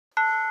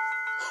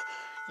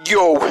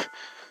Yo,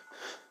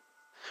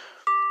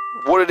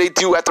 what do they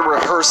do at the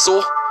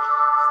rehearsal?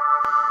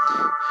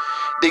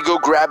 They go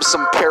grab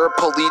some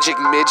paraplegic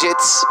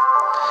midgets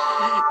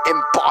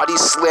and body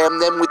slam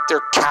them with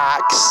their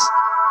cocks.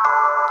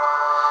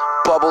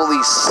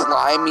 Bubbly,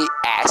 slimy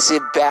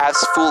acid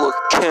baths full of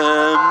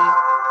cum.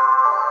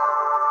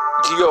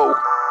 Yo,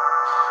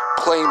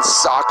 playing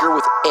soccer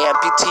with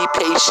amputee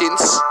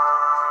patients.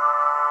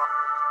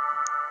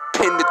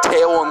 Pin the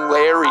tail on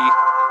Larry.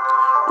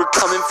 We're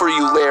coming for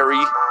you,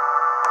 Larry.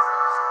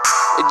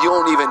 And you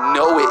don't even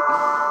know it.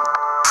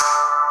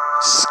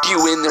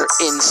 Skewing their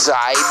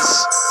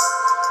insides.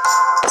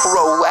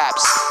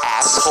 Prolapsed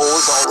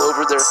assholes all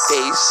over their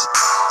face.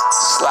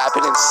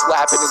 Slapping and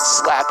slapping and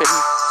slapping.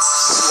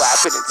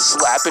 Slapping and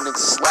slapping and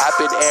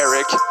slapping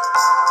Eric.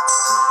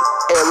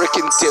 Eric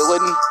and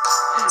Dylan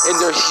in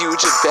their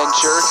huge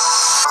adventure.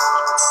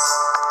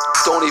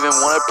 Don't even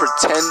want to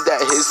pretend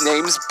that his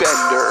name's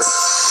Bender.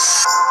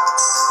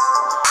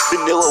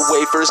 Vanilla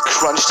wafers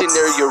crunched in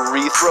their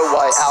urethra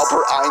while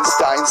Albert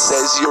Einstein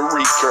says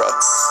eureka.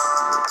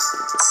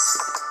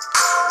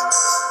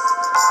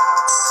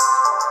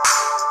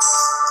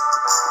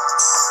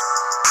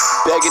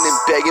 Begging and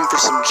begging for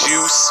some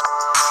juice.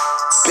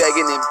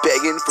 Begging and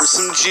begging for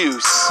some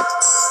juice.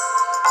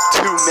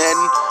 Two men,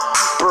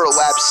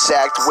 burlap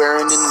sacked,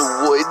 wearing in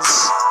the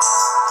woods.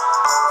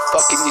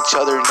 Fucking each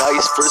other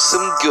nice for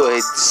some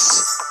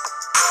goods.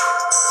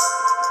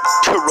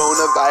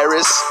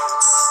 Coronavirus.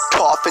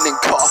 Coughing and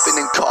coughing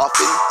and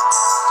coughing.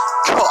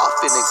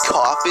 Coughing and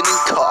coughing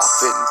and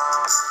coughing.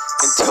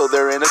 Until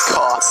they're in a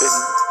coffin.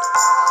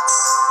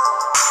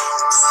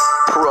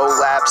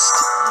 Prolapsed,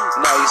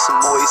 nice,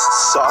 moist,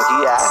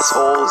 soggy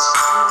assholes.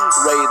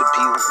 Ready to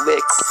be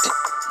licked.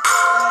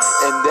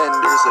 And then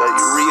there's a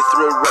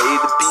urethra ready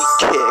to be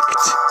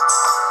kicked.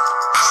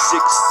 16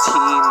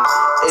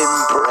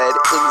 inbred,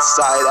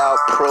 inside-out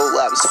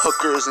prolapse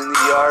hookers in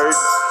the yard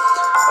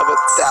of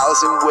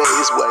 1,000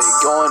 ways way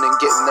going and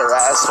getting their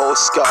asshole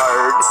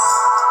scarred.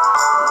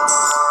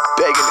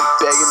 Begging and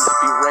begging to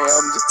be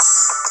rammed.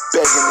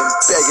 Begging and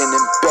begging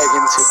and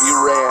begging to be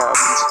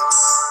rammed.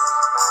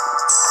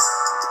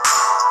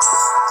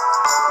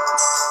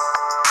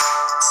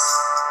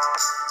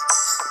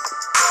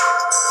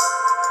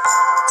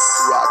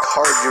 Rock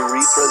hard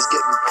urethras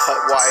getting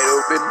cut wide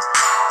open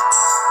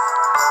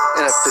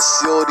in a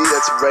facility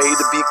that's ready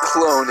to be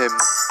cloning.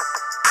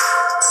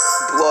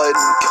 Blood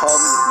and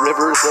cum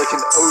rivers like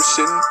an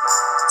ocean,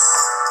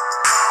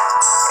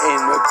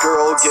 and a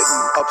girl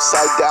getting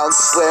upside down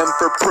slammed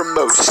for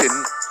promotion,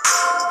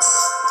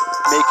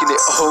 making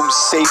it home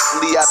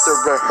safely after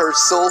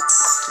rehearsal,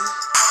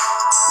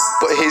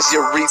 but his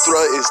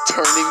urethra is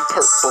turning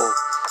purple.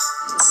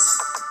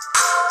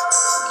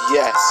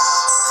 Yes,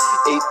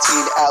 18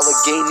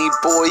 Allegany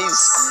boys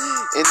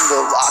in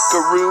the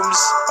locker rooms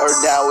are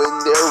now in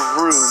their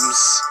rooms.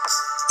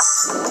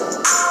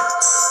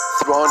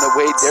 Throwing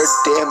away their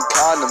damn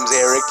condoms,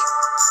 Eric.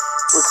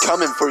 We're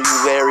coming for you,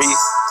 Larry.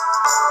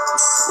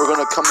 We're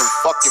gonna come and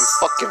fucking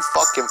fuck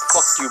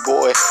you,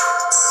 boy.